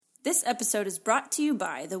This episode is brought to you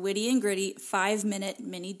by the Witty and Gritty 5-Minute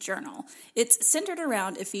Mini Journal. It's centered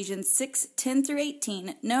around Ephesians 6:10 through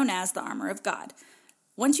 18, known as the Armor of God.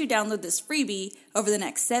 Once you download this freebie, over the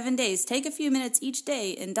next 7 days, take a few minutes each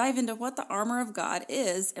day and dive into what the Armor of God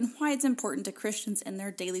is and why it's important to Christians in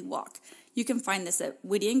their daily walk. You can find this at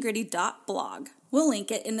wittyandgritty.blog. We'll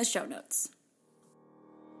link it in the show notes.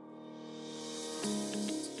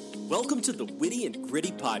 Welcome to the Witty and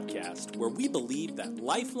Gritty podcast, where we believe that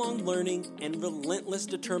lifelong learning and relentless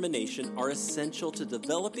determination are essential to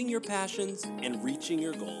developing your passions and reaching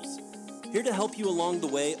your goals. Here to help you along the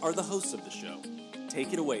way are the hosts of the show.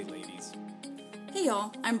 Take it away, ladies. Hey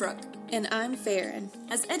y'all, I'm Brooke. And I'm Farron.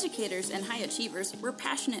 As educators and high achievers, we're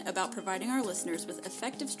passionate about providing our listeners with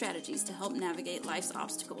effective strategies to help navigate life's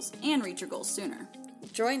obstacles and reach your goals sooner.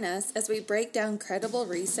 Join us as we break down credible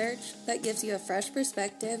research that gives you a fresh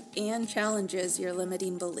perspective and challenges your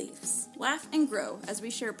limiting beliefs. Laugh and grow as we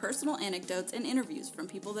share personal anecdotes and interviews from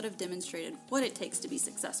people that have demonstrated what it takes to be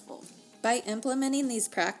successful. By implementing these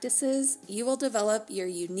practices, you will develop your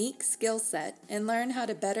unique skill set and learn how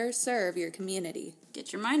to better serve your community.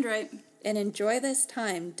 Get your mind right. And enjoy this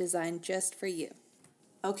time designed just for you.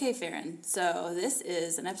 Okay, Farron, so this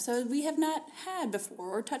is an episode we have not had before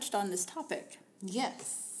or touched on this topic.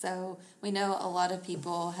 Yes, so we know a lot of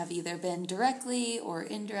people have either been directly or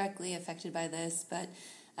indirectly affected by this, but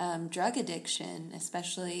drug addiction,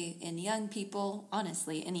 especially in young people,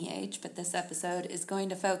 honestly, any age, but this episode is going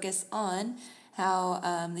to focus on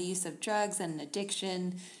how the use of drugs and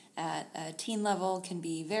addiction at a teen level can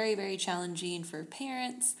be very, very challenging for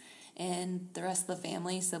parents and the rest of the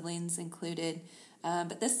family, siblings included.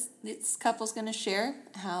 But this couple's going to share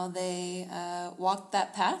how they walked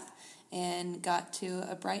that path and got to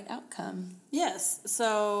a bright outcome. Yes,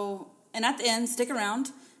 so, and at the end, stick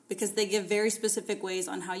around because they give very specific ways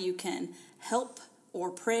on how you can help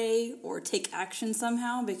or pray or take action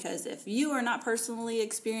somehow, because if you are not personally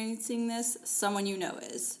experiencing this, someone you know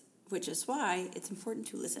is, which is why it's important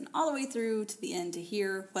to listen all the way through to the end to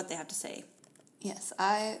hear what they have to say. Yes,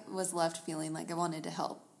 I was left feeling like I wanted to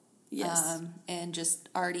help. Yes. And just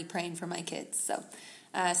already praying for my kids, so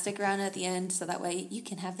stick around at the end so that way you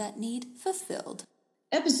can have that need fulfilled.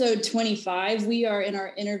 Episode 25, we are in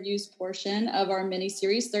our interviews portion of our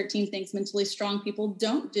mini-series, 13 Things Mentally Strong People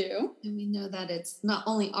Don't Do. And we know that it's not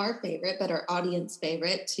only our favorite, but our audience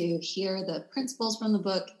favorite to hear the principles from the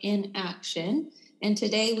book in action. And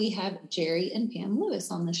today we have Jerry and Pam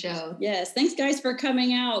Lewis on the show. Yes, thanks guys for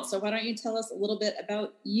coming out. So why don't you tell us a little bit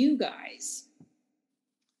about you guys?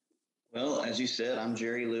 Well, as you said, I'm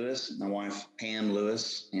Jerry Lewis, my wife Pam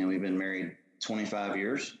Lewis, and we've been married 25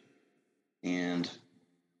 years and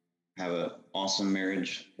have an awesome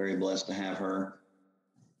marriage. Very blessed to have her.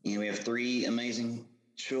 And we have 3 amazing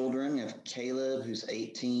children. We have Caleb, who's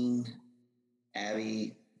 18,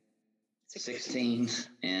 Abby, 16,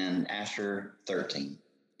 and Asher, 13.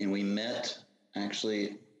 And we met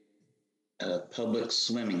actually at a public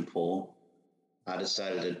swimming pool. I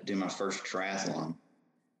decided to do my first triathlon.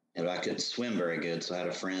 And I couldn't swim very good, so I had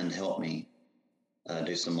a friend help me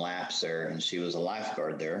do some laps there, and she was a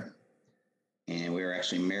lifeguard there. And we were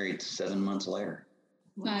actually married 7 months later.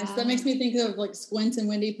 Nice. Wow. That makes me think of like Squint and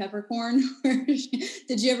Wendy Peppercorn.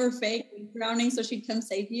 Did you ever fake drowning so she'd come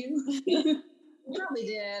save you? Probably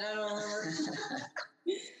did. I don't remember.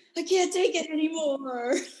 I can't take it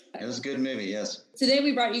anymore. It was a good movie, yes. Today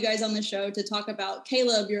we brought you guys on the show to talk about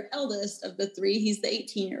Caleb, your eldest of the 3. He's the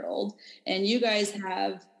 18-year-old. And you guys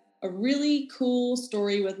have a really cool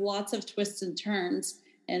story with lots of twists and turns.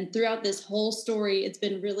 And throughout this whole story, it's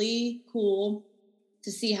been really cool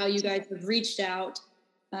to see how you guys have reached out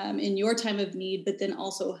in your time of need, but then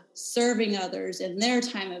also serving others in their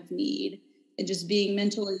time of need and just being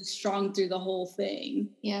mentally strong through the whole thing.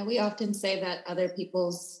 Yeah, we often say that other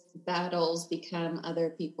people's battles become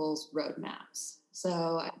other people's roadmaps. So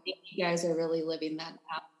I think you guys are really living that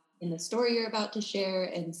out in the story you're about to share.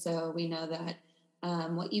 And so we know that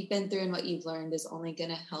what you've been through and what you've learned is only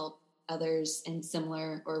going to help others in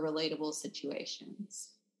similar or relatable situations.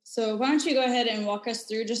 So why don't you go ahead and walk us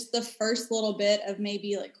through just the first little bit of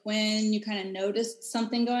maybe like when you kind of noticed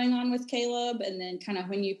something going on with Caleb, and then kind of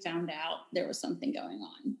when you found out there was something going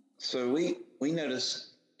on. So we noticed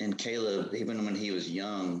in Caleb, even when he was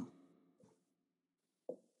young,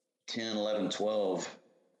 10, 11, 12,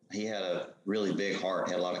 he had a really big heart,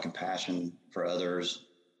 had a lot of compassion for others.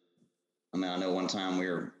 I mean, I know one time we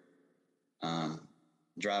were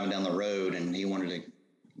driving down the road and he wanted to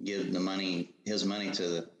give his money to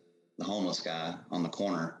the homeless guy on the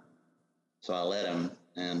corner. So I let him,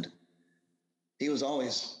 and he was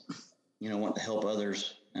always, wanting to help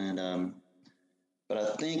others. And But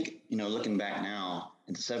I think, looking back now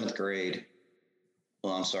in 7th grade,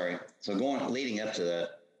 so leading up to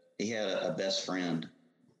that, he had a best friend,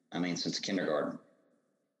 since kindergarten,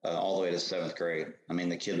 all the way to 7th grade.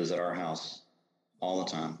 The kid was at our house all the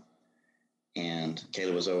time. And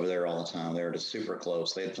Caleb was over there all the time. They were just super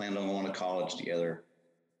close. They had planned on going to college together.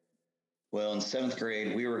 Well, in 7th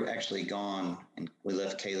grade, we were actually gone, and we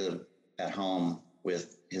left Caleb at home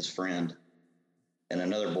with his friend, and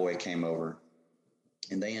another boy came over,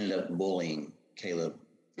 and they ended up bullying Caleb.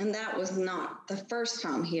 And that was not the first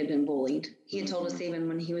time he had been bullied. He had told us even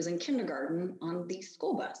when he was in kindergarten on the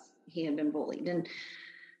school bus, he had been bullied. And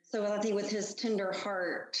so I think with his tender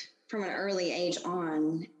heart from an early age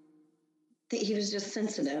on, he was just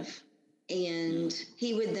sensitive. And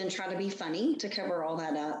he would then try to be funny to cover all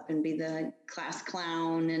that up and be the class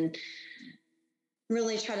clown and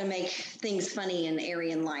really try to make things funny and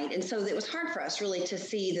airy and light. And so it was hard for us really to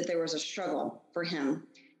see that there was a struggle for him.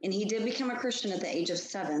 And he did become a Christian at the age of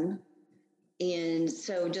 7. And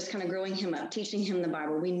so just kind of growing him up, teaching him the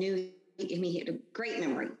Bible, we knew he had a great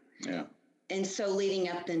memory. Yeah. And so leading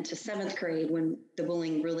up then to 7th grade when the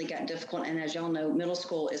bullying really got difficult. And as y'all know, middle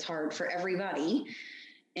school is hard for everybody.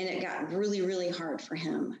 And it got really, really hard for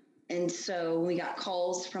him. And so we got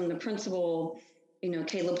calls from the principal,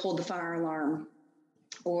 Caleb pulled the fire alarm.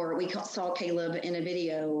 Or we saw Caleb in a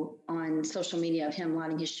video on social media of him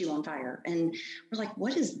lighting his shoe on fire. And we're like,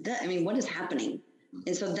 what is that? What is happening?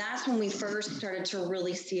 And so that's when we first started to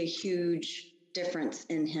really see a huge difference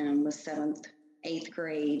in him with 7th, 8th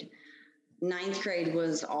grade. 9th grade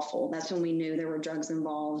was awful. That's when we knew there were drugs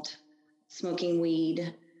involved, smoking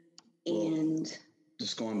weed. And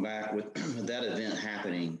just going back with that event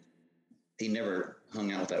happening, he never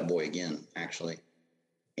hung out with that boy again, actually.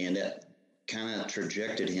 And that kind of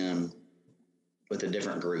trajected him with a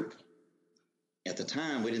different group. At the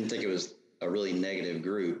time, we didn't think it was a really negative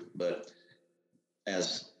group, but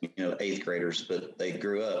as 8th graders, but they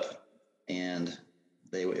grew up and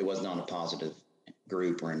it was not a positive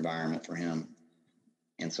group or environment for him.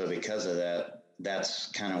 And so because of that, that's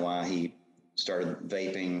kind of why he started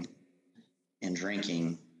vaping and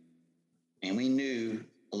drinking. And we knew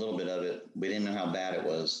a little bit of it. We didn't know how bad it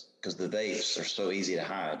was because the vapes are so easy to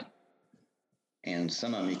hide. And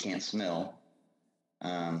some of them you can't smell.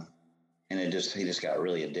 And he just got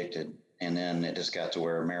really addicted. And then it just got to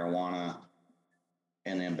where marijuana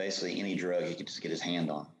and then basically any drug he could just get his hand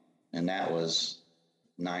on. And that was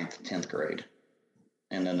 9th, 10th grade.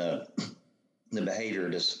 And then the behavior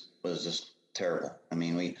was just terrible.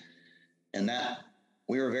 We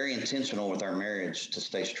were very intentional with our marriage to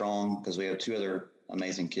stay strong because we have 2 other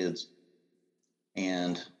amazing kids.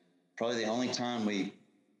 And probably the only time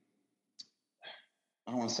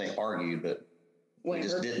I don't want to say argued, but we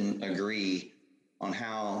just didn't agree on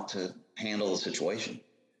how to handle the situation.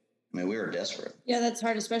 We were desperate. Yeah, that's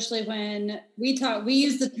hard, especially when we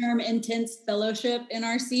use the term intense fellowship in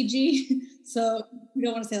our CG. So we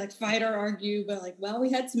don't want to say like fight or argue, but like, well, we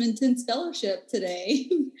had some intense fellowship today.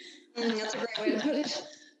 That's a great way to put it.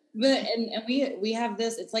 But and we have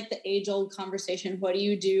this, it's like the age-old conversation. What do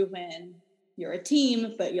you do when you're a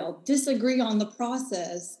team, but y'all disagree on the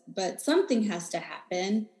process, but something has to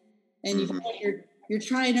happen and you're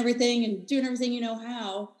trying everything and doing everything you know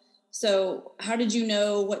how. So how did you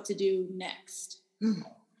know what to do next?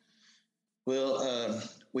 Well,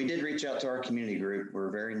 we did reach out to our community group.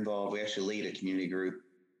 We're very involved. We actually lead a community group,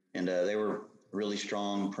 and they were really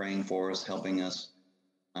strong, praying for us, helping us.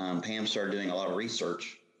 Pam started doing a lot of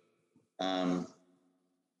research on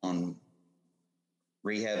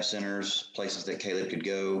rehab centers, places that Caleb could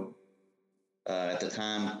go. At the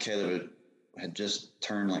time, Caleb had just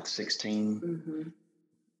turned like 16,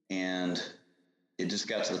 and it just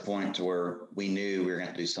got to the point to where we knew we were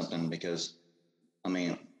going to do something because,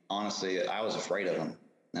 honestly, I was afraid of him.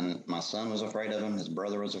 And my son was afraid of him. His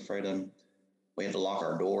brother was afraid of him. We had to lock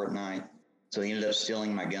our door at night. So he ended up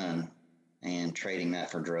stealing my gun and trading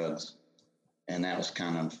that for drugs. And that was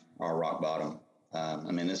kind of our rock bottom.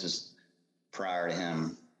 This is prior to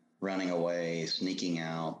him running away, sneaking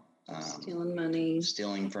out. Stealing money.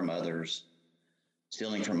 Stealing from others.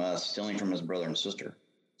 Stealing from us. Stealing from his brother and sister.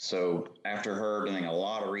 So after her doing a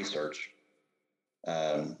lot of research,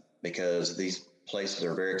 because these places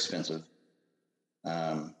are very expensive,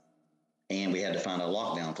 and we had to find a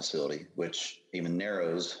lockdown facility, which even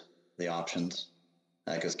narrows the options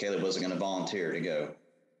because Caleb wasn't going to volunteer to go.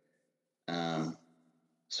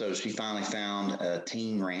 So she finally found a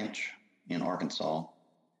teen ranch in Arkansas.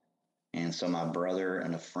 And so my brother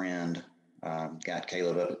and a friend got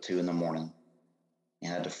Caleb up at 2 a.m. and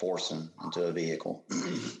had to force him into a vehicle.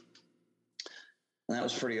 And that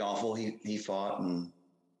was pretty awful. He fought and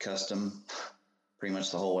cussed him pretty much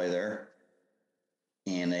the whole way there.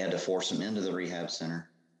 And they had to force him into the rehab center.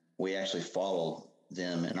 We actually followed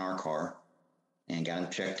them in our car and got him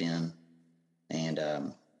checked in.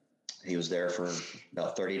 And he was there for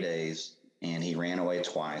about 30 days, and he ran away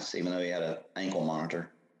twice, even though he had an ankle monitor,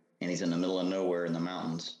 and he's in the middle of nowhere in the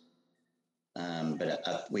mountains.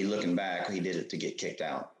 But we looking back, he did it to get kicked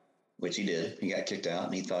out, which he did. He got kicked out,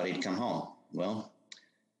 and he thought he'd come home. Well,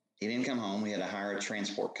 he didn't come home. We had to hire a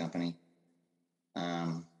transport company,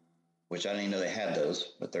 which I didn't even know they had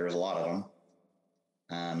those, but there was a lot of them.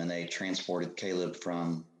 And they transported Caleb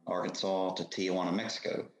from Arkansas to Tijuana,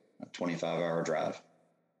 Mexico, a 25-hour drive.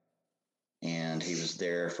 And he was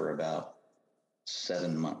there for about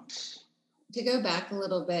 7 months. To go back a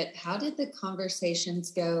little bit, how did the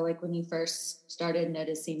conversations go, like when you first started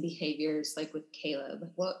noticing behaviors like with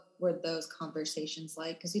Caleb? What were those conversations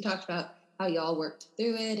like? Because you talked about how y'all worked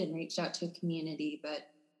through it and reached out to a community, but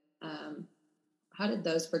how did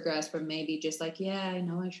those progress from maybe just like, yeah, I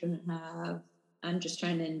know I shouldn't have, I'm just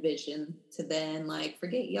trying to envision, to then like,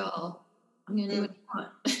 forget y'all, I'm going to do what you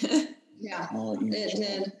want. Yeah, it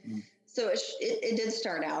did. So it did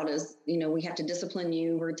start out as, we have to discipline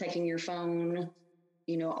you. We're taking your phone,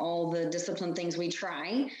 all the discipline things we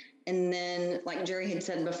try. And then, like Jerry had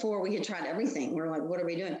said before, we had tried everything. We're like, what are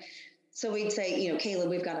we doing? So we'd say, Caleb,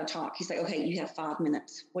 we've got to talk. He's like, okay, you have 5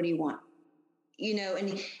 minutes. What do you want?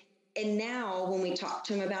 And now when we talk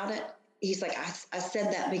to him about it, he's like, I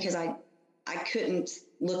said that because I couldn't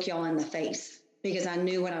look y'all in the face because I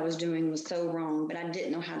knew what I was doing was so wrong, but I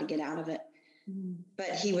didn't know how to get out of it.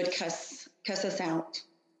 But he would cuss us out.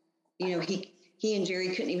 He and Jerry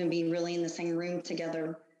couldn't even be really in the same room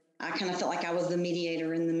together. I kind of felt like I was the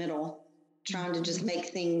mediator in the middle, trying to just make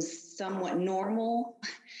things somewhat normal,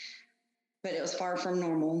 but it was far from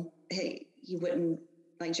normal. He wouldn't,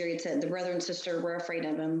 like Jerry had said, the brother and sister were afraid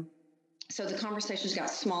of him. So the conversations got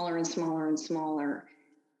smaller and smaller and smaller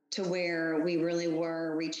to where we really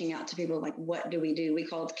were reaching out to people like, what do? We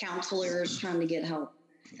called counselors trying to get help.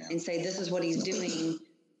 Yeah. And say, this is what he's doing.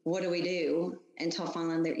 What do we do? Until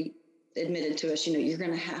finally they admitted to us, you're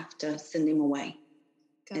going to have to send him away.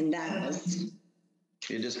 Gotcha. And that was...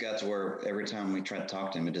 It just got to where every time we tried to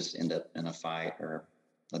talk to him, it just ended up in a fight or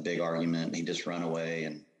a big argument. He'd just run away.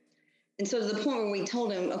 And so to the point where we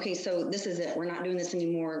told him, okay, so this is it. We're not doing this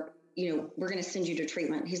anymore. We're going to send you to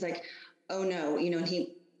treatment. He's like, oh, no. And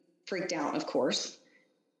he freaked out, of course.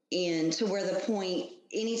 And to where the point...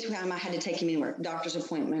 Anytime I had to take him anywhere, doctor's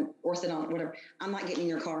appointment, orthodontist, whatever, I'm not getting in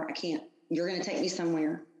your car. I can't. You're going to take me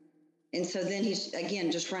somewhere. And so then he's,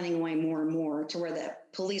 again, just running away more and more to where the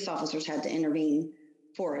police officers had to intervene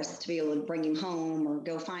for us to be able to bring him home or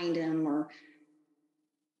go find him.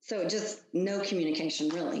 So just no communication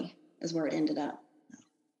really is where it ended up.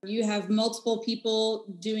 You have multiple people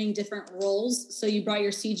doing different roles. So you brought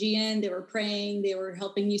your CG in, they were praying, they were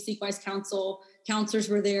helping you seek wise counsel. Counselors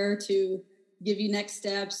were there to give you next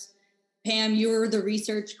steps. Pam, you were the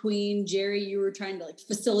research queen. Jerry, you were trying to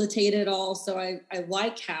facilitate it all. So I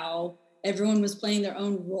like how everyone was playing their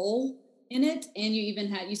own role in it. And you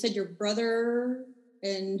even had, you said your brother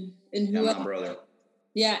and who else? My brother.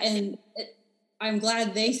 Yeah. And I'm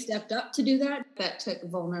glad they stepped up to do that. That took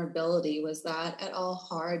vulnerability. Was that at all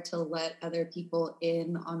hard to let other people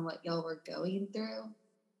in on what y'all were going through?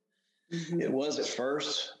 It was at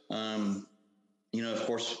first. Of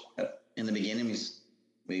course, in the beginning,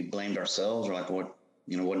 we blamed ourselves. We're like, what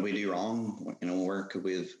did we do wrong? Where could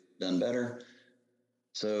we have done better?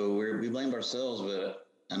 So we blamed ourselves, but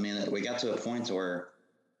we got to a point where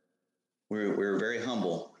we were very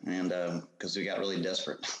humble, and because we got really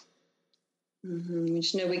desperate. Mm-hmm. We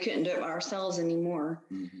just knew we couldn't do it ourselves anymore.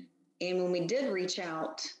 Mm-hmm. And when we did reach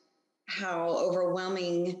out, how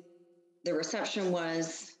overwhelming the reception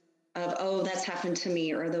was of, oh, that's happened to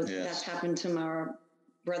me, or that's happened to my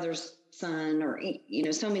brother's son, or,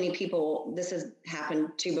 so many people this has happened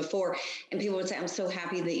to before. And people would say, I'm so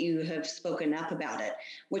happy that you have spoken up about it,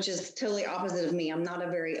 which is totally opposite of me. I'm not a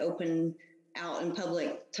very open, out in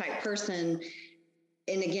public type person.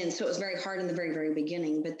 And again, so it was very hard in the very, very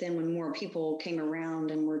beginning. But then when more people came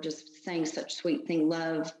around and were just saying such sweet thing,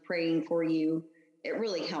 love, praying for you, it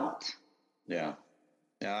really helped. Yeah.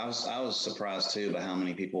 Yeah. I was surprised too by how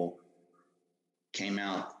many people came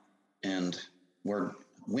out and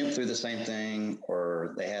went through the same thing,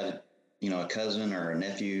 or they had, a cousin or a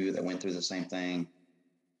nephew that went through the same thing.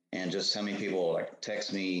 And just how many people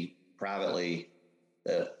text me privately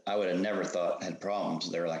that I would have never thought had problems.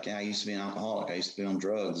 They were like, yeah, I used to be an alcoholic. I used to be on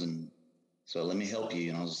drugs and So let me help you.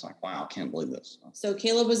 And I was just like, wow, I can't believe this. So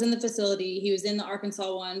Caleb was in the facility. He was in the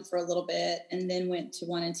Arkansas one for a little bit and then went to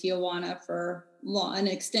one in Tijuana for an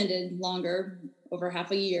extended longer, over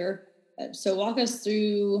half a year. So walk us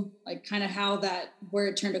through like kind of where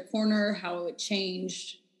it turned a corner, how it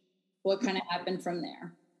changed, what kind of happened from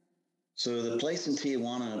there. So the place in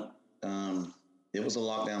Tijuana, it was a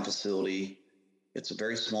lockdown facility. It's a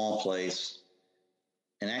very small place.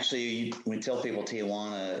 And actually, when we tell people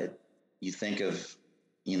Tijuana, you think of,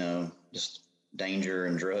 just danger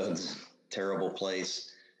and drugs, terrible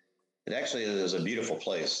place. It actually is a beautiful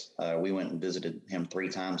place. We went and visited him 3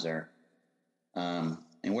 times there. And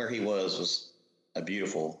where he was a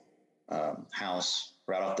beautiful house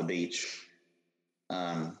right off the beach.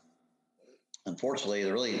 Unfortunately,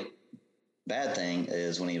 the really bad thing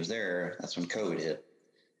is when he was there, that's when COVID hit.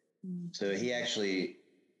 So he actually,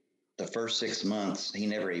 the first 6 months, he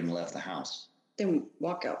never even left the house. Didn't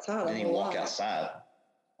walk outside. Didn't even walk outside.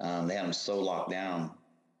 They had him so locked down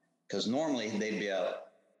because normally they'd be out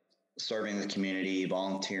serving the community,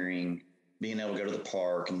 volunteering, being able to go to the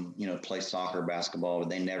park and, play soccer, basketball, but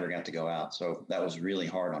they never got to go out. So that was really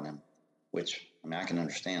hard on him, which, I can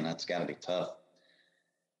understand. That's got to be tough.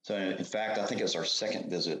 So in fact, I think it was our second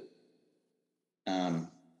visit.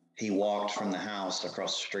 He walked from the house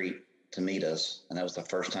across the street to meet us. And that was the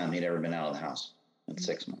first time he'd ever been out of the house in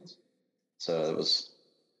 6 months. So it was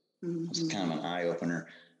kind of an eye opener.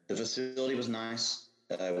 The facility was nice.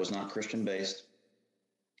 It was not Christian based.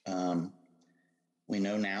 We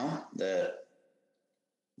know now that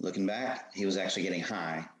looking back, he was actually getting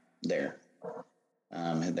high there.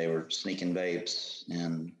 They were sneaking vapes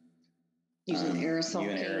and using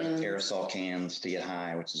aerosol cans to get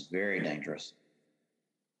high, which is very dangerous.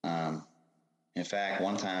 In fact,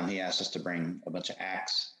 one time he asked us to bring a bunch of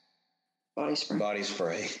Axe body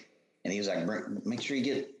spray. And he was like, make sure you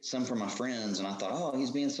get some for my friends. And I thought, oh, he's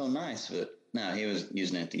being so nice. But no, he was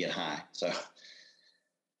using it to get high. So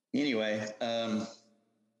anyway,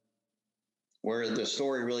 where the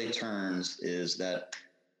story really turns is that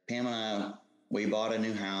Pam and I, we bought a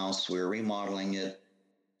new house. We were remodeling it.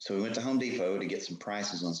 So we went to Home Depot to get some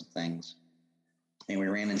prices on some things. And we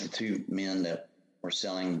ran into 2 men that were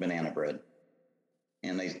selling banana bread.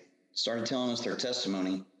 And they started telling us their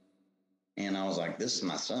testimony. And I was like, this is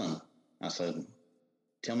my son. I said,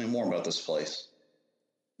 tell me more about this place.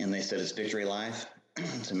 And they said, it's Victory Life.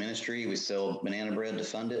 It's a ministry. We sell banana bread to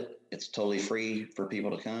fund it. It's totally free for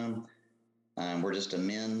people to come. We're just a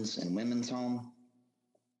men's and women's home.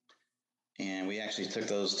 And we actually took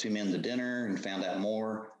those 2 men to dinner and found out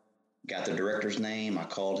more, got the director's name. I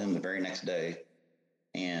called him the very next day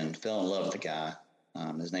and fell in love with the guy.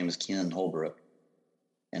 His name is Ken Holbrook.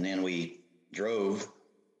 And then we drove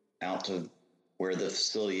out to where the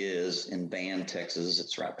facility is in Van, Texas.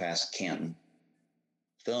 It's right past Canton.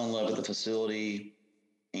 Fell in love with the facility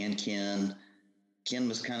and Ken. Ken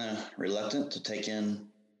was kind of reluctant to take in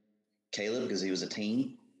Caleb because he was a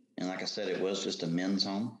teen. And like I said, it was just a men's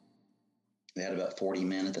home. They had about 40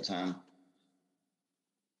 men at the time.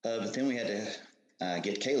 But then we had to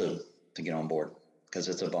get Caleb to get on board because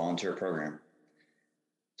it's a volunteer program.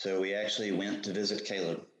 So we actually went to visit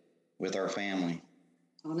Caleb with our family.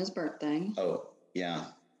 On his birthday. Oh, yeah.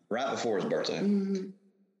 Right before his birthday. Mm-hmm.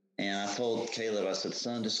 And I told Caleb, I said,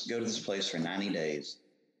 son, just go to this place for 90 days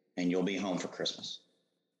and you'll be home for Christmas.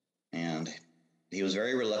 And he was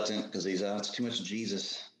very reluctant because he's, it's too much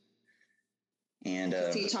Jesus. And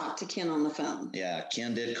he talked to Ken on the phone. Yeah,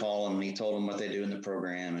 Ken did call him and he told him what they do in the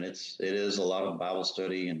program. And it is a lot of Bible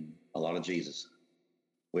study and a lot of Jesus,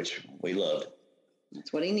 which we loved.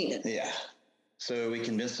 That's what he needed. Yeah. So we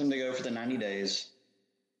convinced him to go for the 90 days.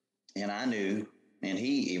 And I knew, and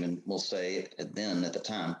he even will say at the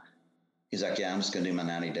time, he's like, yeah, I'm just going to do my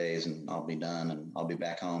 90 days and I'll be done and I'll be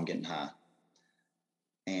back home getting high.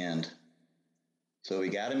 And so we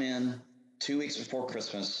got him in 2 weeks before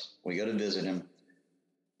Christmas. We go to visit him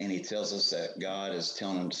and he tells us that God is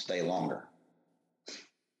telling him to stay longer.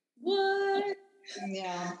 What?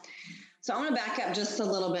 Yeah. So I want to back up just a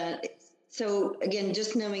little bit. So again,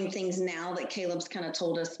 just knowing things now that Caleb's kind of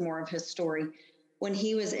told us more of his story. When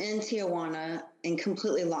he was in Tijuana and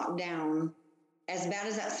completely locked down, as bad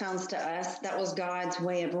as that sounds to us, that was God's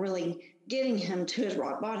way of really getting him to his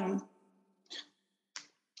rock bottom.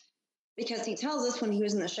 Because he tells us when he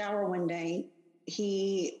was in the shower one day,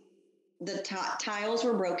 the tiles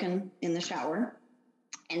were broken in the shower,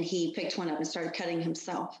 and he picked one up and started cutting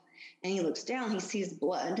himself. And he looks down, he sees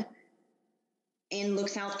blood, and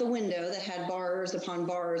looks out the window that had bars upon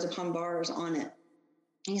bars upon bars on it.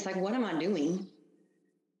 And he's like, what am I doing?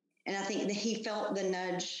 And I think that he felt the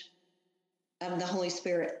nudge of the Holy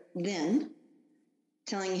Spirit then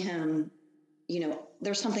telling him,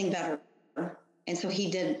 there's something better. And so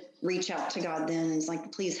he did reach out to God then and was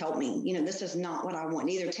like, please help me. This is not what I want.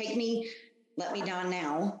 Either take me, let me die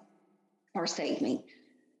now, or save me.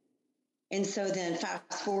 And so then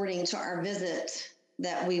fast forwarding to our visit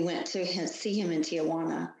that we went to see him in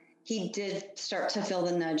Tijuana, he did start to feel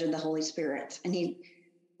the nudge of the Holy Spirit. And he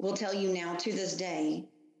will tell you now to this day,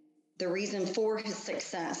 the reason for his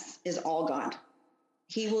success is all God.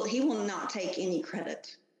 He will not take any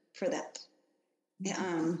credit for that.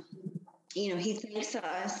 He thanks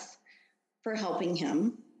us for helping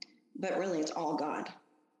him, but really it's all God.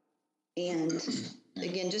 And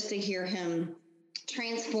again, just to hear him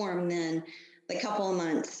transform then the couple of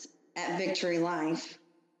months at Victory Life,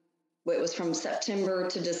 it was from September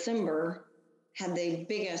to December, had the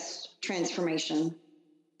biggest transformation.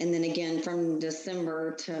 And then again, from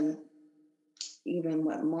December to even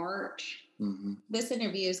March. Mm-hmm. This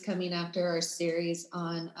interview is coming after our series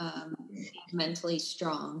on mentally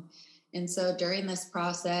strong. And so during this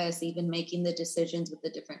process, even making the decisions with the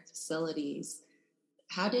different facilities,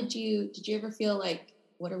 how did you ever feel like,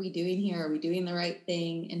 what are we doing here? Are we doing the right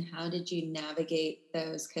thing? And how did you navigate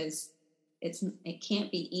those? Because it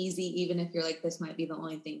can't be easy, even if you're like, this might be the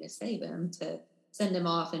only thing to save him, to send him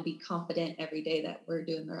off and be confident every day that we're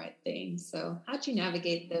doing the right thing. So how'd you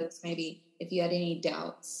navigate those? Maybe if you had any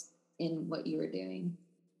doubts in what you were doing.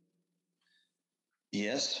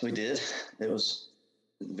 Yes, we did. It was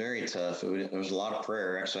very tough. There was a lot of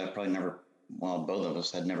prayer. Actually, both of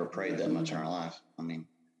us had never prayed that much in our life. I mean,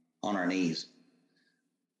 on our knees.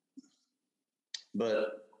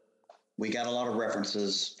 But we got a lot of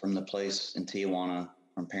references from the place in Tijuana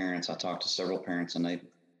from parents. I talked to several parents and they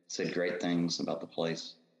said great things about the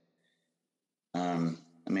place.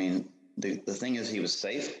 The thing is, he was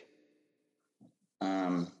safe,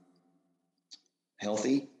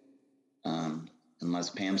 healthy. And as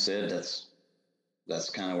Pam said, that's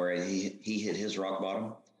kind of where he hit his rock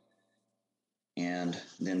bottom. And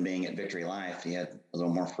then being at Victory Life, he had a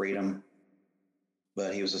little more freedom,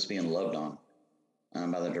 but he was just being loved on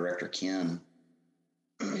by the director, Ken.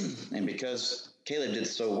 And because Caleb did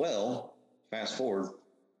so well, fast forward,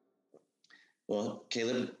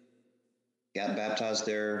 Caleb got baptized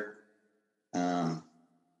there,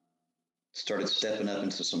 started stepping up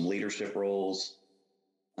into some leadership roles,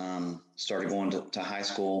 started going to high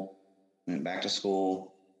school, went back to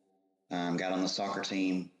school, got on the soccer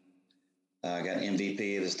team, got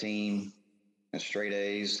MVP of his team, got straight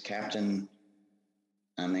A's, captain.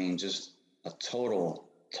 Just a total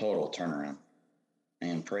turnaround.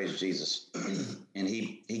 And praise Jesus. And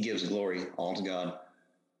he gives glory all to God.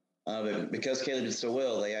 But because Caleb did so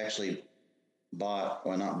well, they actually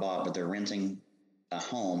they're renting a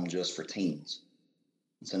home just for teens.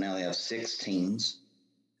 And so now they have 6 teens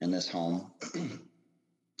in this home.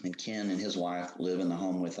 And Ken and his wife live in the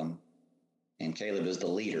home with them. And Caleb is the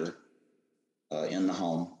leader in the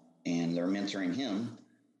home. And they're mentoring him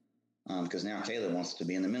because now Caleb wants to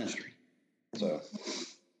be in the ministry. So...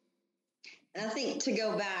 And I think to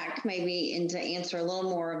go back maybe and to answer a little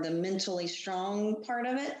more of the mentally strong part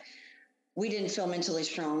of it, we didn't feel mentally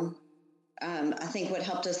strong. I think what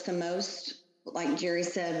helped us the most, like Jerry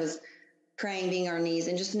said, was praying, being on our knees,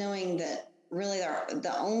 and just knowing that really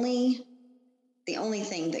the only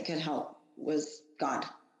thing that could help was God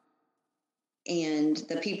and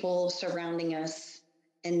the people surrounding us,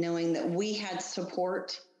 and knowing that we had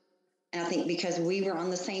support. And I think because we were on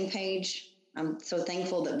the same page, I'm so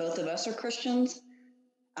thankful that both of us are Christians.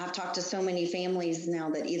 I've talked to so many families now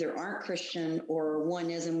that either aren't Christian or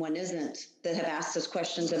one is and one isn't, that have asked us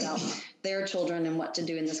questions about their children and what to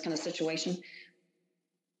do in this kind of situation.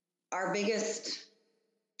 Our biggest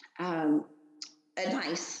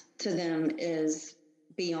advice to them is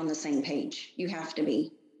be on the same page. You have to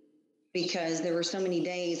be. Because there were so many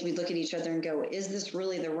days we'd look at each other and go, is this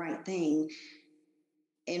really the right thing?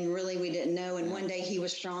 And really, we didn't know. And one day he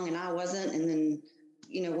was strong and I wasn't. And then,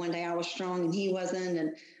 one day I was strong and he wasn't.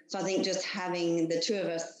 And so I think just having the two of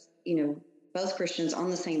us, both Christians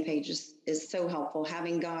on the same page is so helpful.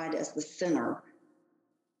 Having God as the center,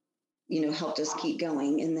 helped us keep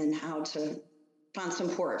going. And then how to find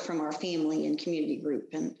support from our family and community group.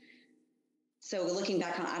 And so looking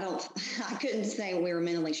back on, I couldn't say we were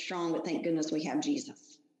mentally strong, but thank goodness we have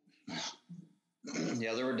Jesus.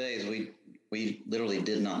 Yeah, there were days we literally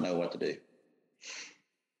did not know what to do.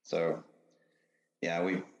 So,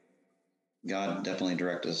 yeah, God definitely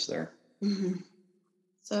directed us there. Mm-hmm.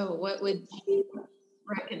 So what would you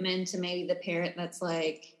recommend to maybe the parent that's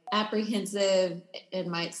like apprehensive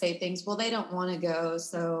and might say things, well, they don't want to go,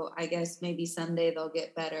 so I guess maybe someday they'll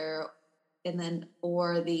get better. And then,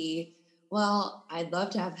 or Well, I'd love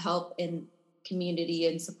to have help in community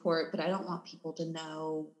and support, but I don't want people to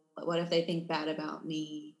know. What if they think bad about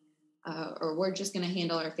me? Or we're just going to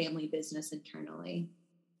handle our family business internally?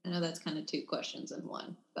 I know that's kind of two questions in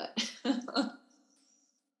one, but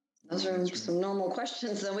those are some normal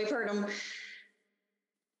questions, and we've heard them.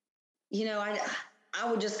 I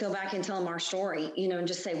would just go back and tell them our story, and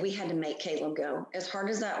just say we had to make Caleb go. As hard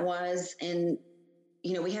as that was, and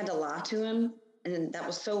we had to lie to him, and that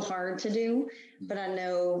was so hard to do. But I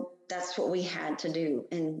know that's what we had to do,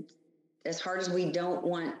 and as hard as we don't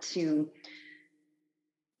want to,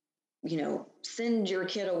 send your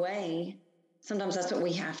kid away, sometimes that's what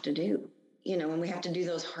we have to do, and we have to do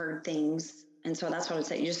those hard things. And so that's what I would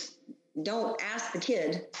say. Just don't ask the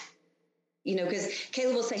kid, because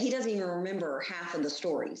Caleb will say he doesn't even remember half of the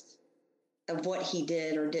stories of what he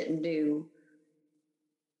did or didn't do.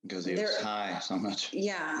 Because he was high so much.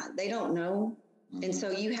 Yeah, they don't know. Mm-hmm. And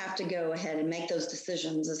so you have to go ahead and make those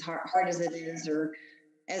decisions, as hard as it is or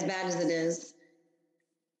as bad as it is.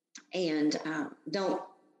 And don't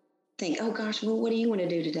think, oh gosh, well, what do you want to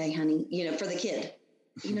do today, honey? For the kid,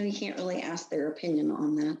 you can't really ask their opinion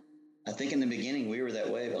on that. I think in the beginning we were that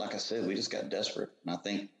way, but like I said, we just got desperate. And I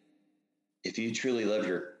think if you truly love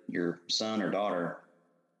your son or daughter,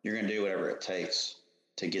 you're going to do whatever it takes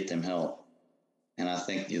to get them help. And I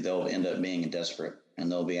think they'll end up being desperate,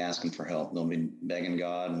 and they'll be asking for help. They'll be begging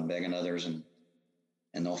God and begging others, and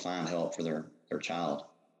they'll find help for their child.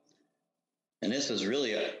 And this has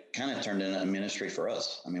really kind of turned into a ministry for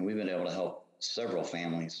us. I mean, we've been able to help several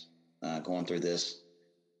families going through this.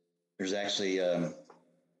 There's actually a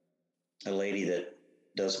lady that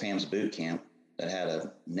does Pam's boot camp that had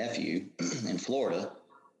a nephew in Florida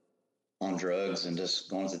on drugs and just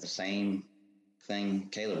going through the same thing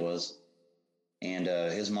Caleb was. And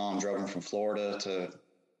his mom drove him from Florida to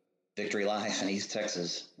Victory Life in East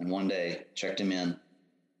Texas. And one day checked him in.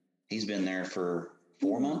 He's been there for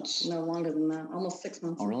 4 months. No, longer than that. Almost 6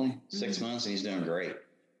 months. Oh, really? Mm-hmm. 6 months, and he's doing great.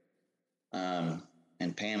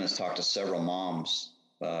 And Pam has talked to several moms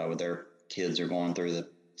with their kids are going through the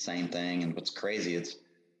same thing. And what's crazy,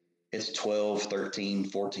 it's 12, 13,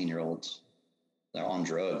 14-year-olds that are on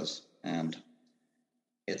drugs. And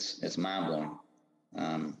it's mind-blowing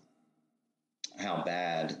how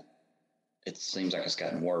bad it seems like it's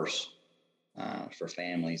gotten worse for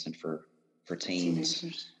families and for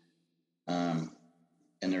teens.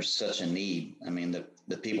 And there's such a need. I mean,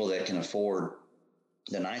 the people that can afford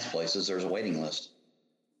the nice places, there's a waiting list.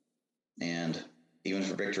 And even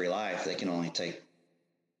for Victory Life, they can only take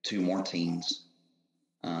 2 more teens.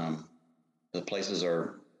 The places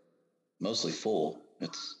are mostly full.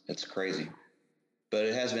 It's crazy. But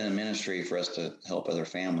it has been a ministry for us to help other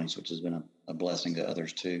families, which has been a blessing to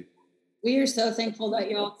others too. We are so thankful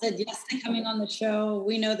that y'all said yes to coming on the show.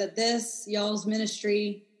 We know that y'all's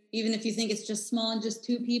ministry, even if you think it's just small and just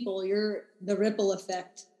 2 people, the ripple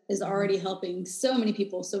effect is already helping so many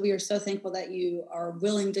people. So we are so thankful that you are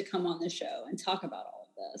willing to come on the show and talk about all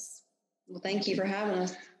of this. Well, thank you for having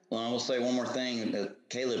us. Well, I will say one more thing.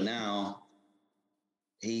 Caleb now,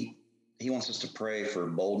 he wants us to pray for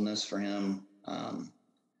boldness for him.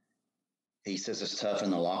 He says it's tough in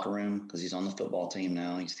the locker room because he's on the football team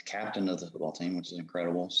now. He's the captain of the football team, which is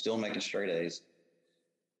incredible. Still making straight A's.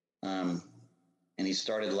 And he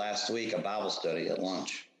started last week a Bible study at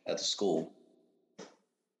lunch at the school.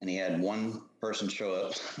 And he had 1 person show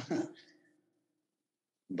up.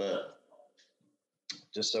 But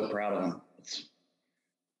just so proud of him.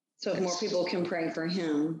 So if more people can pray for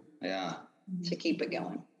him. Yeah. To keep it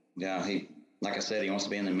going. Yeah, like I said, he wants to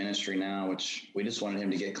be in the ministry now, which we just wanted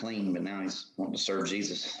him to get clean, but now he's wanting to serve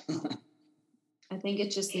Jesus. I think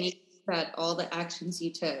it just means that all the actions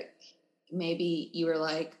you took, maybe you were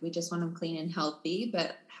like, we just want him clean and healthy,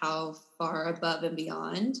 but how far above and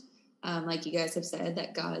beyond, like you guys have said,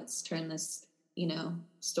 that God's turned this,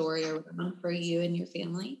 story around for you and your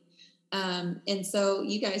family. And so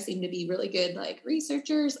you guys seem to be really good, like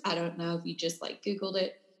researchers. I don't know if you just like Googled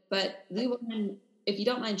it, but if you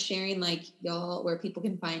don't mind sharing, like y'all, where people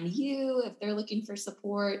can find you, if they're looking for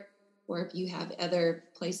support, or if you have other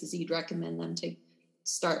places you'd recommend them to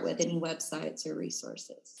start with, any websites or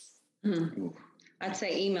resources. I'd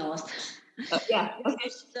say email us. Oh, yeah. Okay.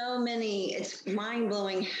 There's so many, it's mind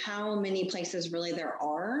blowing how many places really there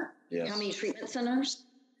are, yes. How many treatment centers.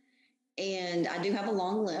 And I do have a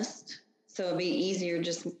long list, so it'd be easier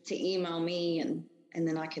just to email me and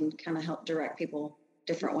then I can kind of help direct people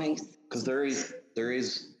different ways. Because there is,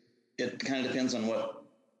 it kind of depends on what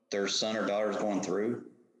their son or daughter is going through.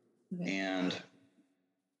 Okay. And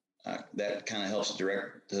that kind of helps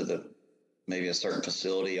direct to maybe a certain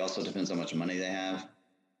facility. Also depends how much money they have.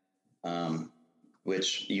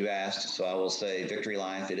 which you asked. So I will say Victory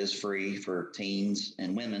Life, it is free for teens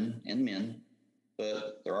and women and men,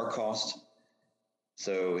 but there are costs.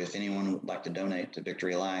 So if anyone would like to donate to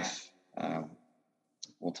Victory Life,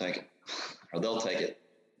 we'll take it, or they'll take it.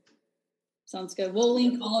 Sounds good. We'll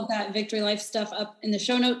link all of that Victory Life stuff up in the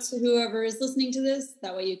show notes, whoever is listening to this.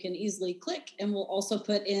 That way you can easily click, and we'll also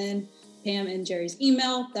put in Pam and Jerry's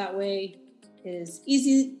email. That way it is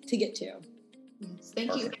easy to get to. Yes,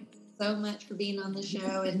 thank you so much for being on the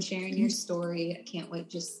show and sharing your story. I can't wait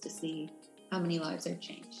just to see how many lives are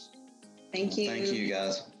changed. Thank you. Thank you,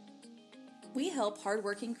 guys. We help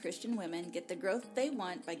hardworking Christian women get the growth they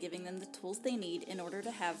want by giving them the tools they need in order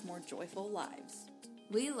to have more joyful lives.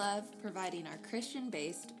 We love providing our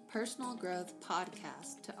Christian-based personal growth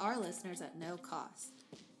podcast to our listeners at no cost.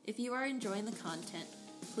 If you are enjoying the content,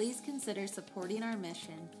 please consider supporting our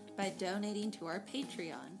mission by donating to our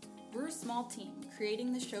Patreon. We're a small team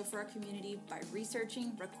creating the show for our community by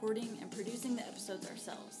researching, recording, and producing the episodes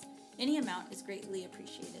ourselves. Any amount is greatly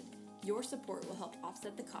appreciated. Your support will help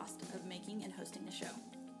offset the cost of making and hosting the show.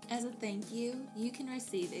 As a thank you, you can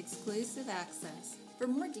receive exclusive access. For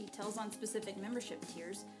more details on specific membership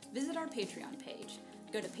tiers, visit our Patreon page.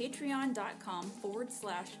 Go to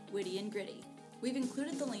patreon.com/wittyandgritty. We've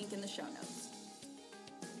included the link in the show notes.